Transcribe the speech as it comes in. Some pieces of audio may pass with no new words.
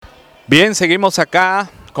Bien, seguimos acá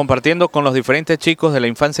compartiendo con los diferentes chicos de la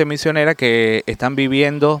Infancia Misionera que están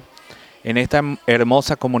viviendo en esta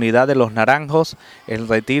hermosa comunidad de Los Naranjos, el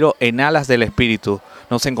Retiro en Alas del Espíritu.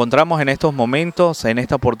 Nos encontramos en estos momentos, en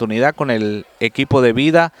esta oportunidad, con el equipo de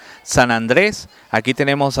Vida San Andrés. Aquí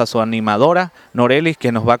tenemos a su animadora, Norelis,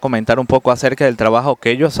 que nos va a comentar un poco acerca del trabajo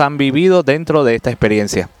que ellos han vivido dentro de esta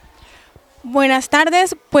experiencia. Buenas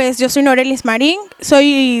tardes, pues yo soy Norelis Marín,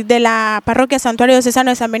 soy de la parroquia Santuario Diocesano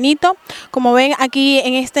de San Benito. Como ven, aquí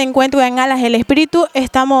en este encuentro en Alas del Espíritu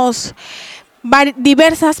estamos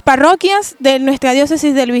diversas parroquias de nuestra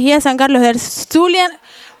diócesis del Vigía-San Carlos del Zulia.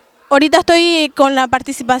 Ahorita estoy con la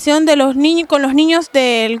participación de los niños, con los niños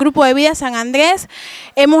del Grupo de Vida San Andrés.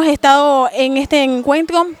 Hemos estado en este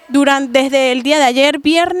encuentro desde el día de ayer,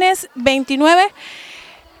 viernes 29.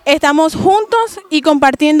 Estamos juntos y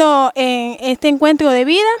compartiendo en este encuentro de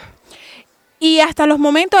vida. Y hasta los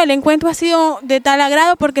momentos el encuentro ha sido de tal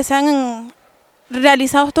agrado porque se han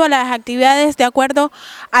realizado todas las actividades de acuerdo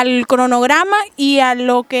al cronograma y a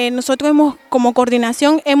lo que nosotros como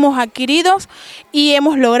coordinación hemos adquirido y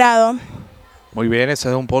hemos logrado. Muy bien,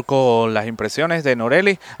 esas son un poco las impresiones de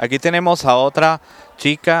Norelis. Aquí tenemos a otra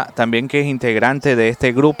chica también que es integrante de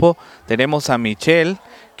este grupo. Tenemos a Michelle,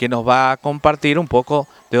 que nos va a compartir un poco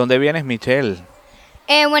de dónde vienes, Michelle.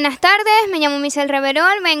 Buenas tardes, me llamo Michelle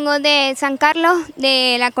Reverol, vengo de San Carlos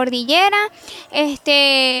de la Cordillera.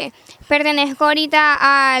 Pertenezco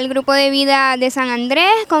ahorita al Grupo de Vida de San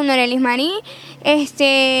Andrés con Norelis Marín.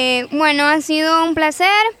 Bueno, ha sido un placer.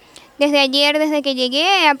 Desde ayer, desde que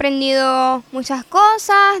llegué, he aprendido muchas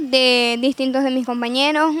cosas de distintos de mis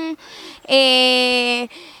compañeros.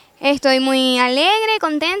 Estoy muy alegre,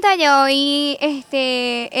 contenta. Ya hoy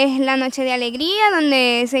es la noche de alegría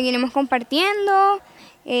donde seguiremos compartiendo.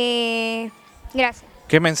 Gracias.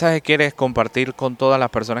 ¿Qué mensaje quieres compartir con todas las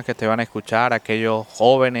personas que te van a escuchar, aquellos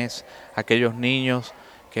jóvenes, aquellos niños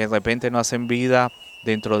que de repente no hacen vida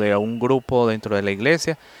dentro de un grupo, dentro de la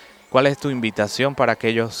iglesia? ¿Cuál es tu invitación para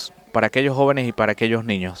aquellos jóvenes y para aquellos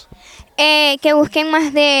niños? Que busquen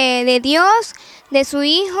más de Dios, de su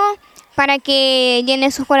Hijo, para que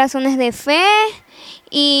llene sus corazones de fe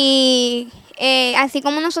y así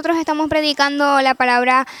como nosotros estamos predicando la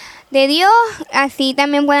palabra de Dios, así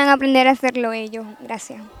también puedan aprender a hacerlo ellos.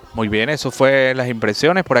 Gracias. Muy bien, eso fue las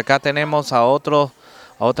impresiones. Por acá tenemos a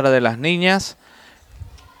otra de las niñas,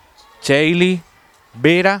 Shaylee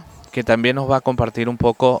Vera, que también nos va a compartir un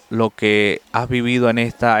poco lo que has vivido en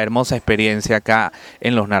esta hermosa experiencia acá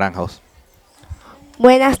en Los Naranjos.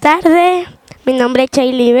 Buenas tardes, mi nombre es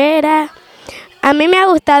Shaylee Vera. A mí me ha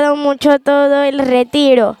gustado mucho todo el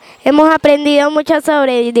retiro. Hemos aprendido mucho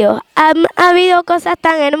sobre Dios. Ha habido cosas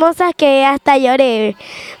tan hermosas que hasta lloré.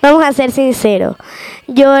 Vamos a ser sinceros.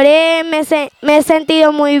 Lloré, me he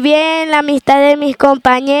sentido muy bien, la amistad de mis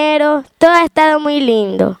compañeros. Todo ha estado muy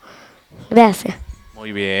lindo. Gracias.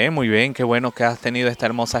 Muy bien. Qué bueno que has tenido esta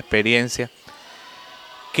hermosa experiencia.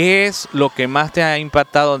 ¿Qué es lo que más te ha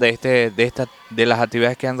impactado de las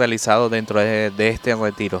actividades que han realizado dentro de este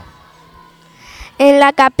retiro? En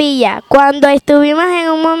la capilla, cuando estuvimos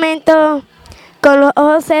en un momento con los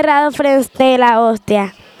ojos cerrados frente a la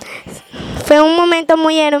hostia. Fue un momento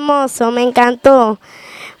muy hermoso, me encantó.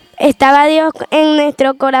 Estaba Dios en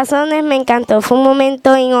nuestros corazones, me encantó. Fue un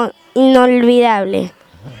momento inolvidable.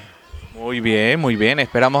 Muy bien.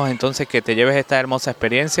 Esperamos entonces que te lleves esta hermosa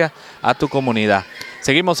experiencia a tu comunidad.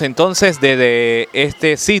 Seguimos entonces desde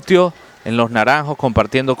este sitio en Los Naranjos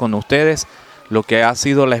compartiendo con ustedes lo que ha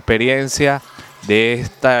sido la experiencia de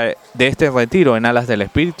este retiro en Alas del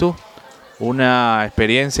Espíritu, una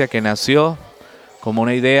experiencia que nació como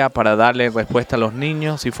una idea para darle respuesta a los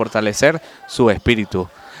niños y fortalecer su espíritu.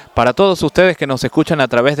 Para todos ustedes que nos escuchan a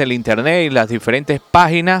través del internet y las diferentes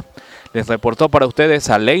páginas, les reportó para ustedes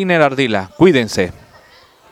a Leiner Ardila. Cuídense.